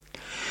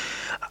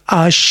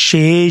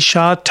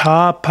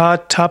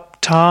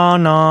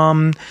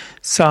Asheshatapataptanam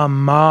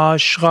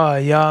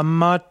Samashraya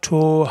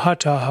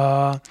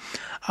Matohataha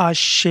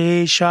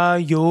Ashesha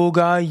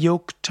Yoga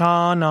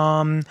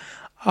Yuktanam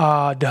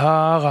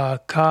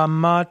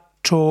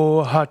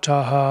Adharakamato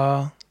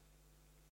Hataha.